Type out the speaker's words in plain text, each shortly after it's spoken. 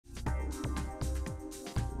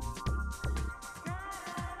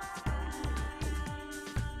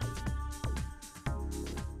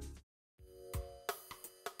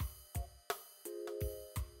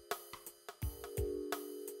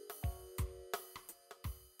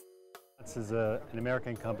Yachts is an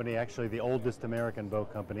American company, actually the oldest American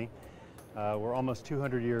boat company. We're almost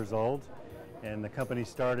 200 years old, and the company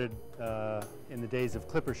started in the days of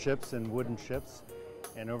clipper ships and wooden ships,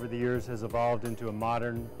 and over the years has evolved into a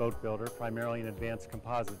modern boat builder, primarily in advanced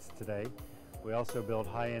composites today. We also build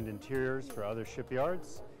high-end interiors for other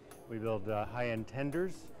shipyards. We build high-end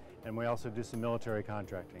tenders, and we also do some military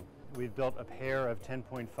contracting. We've built a pair of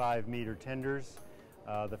 10.5 meter tenders.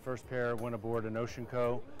 The first pair went aboard an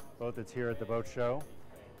Oceanco boat that's here at the boat show,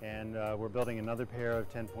 and we're building another pair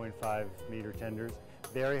of 10.5 meter tenders.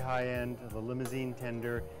 Very high-end. The limousine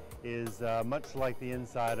tender is much like the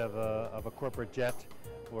inside of a corporate jet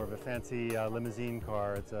or of a fancy limousine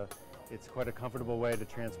car. It's quite a comfortable way to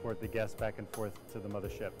transport the guests back and forth to the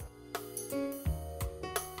mothership.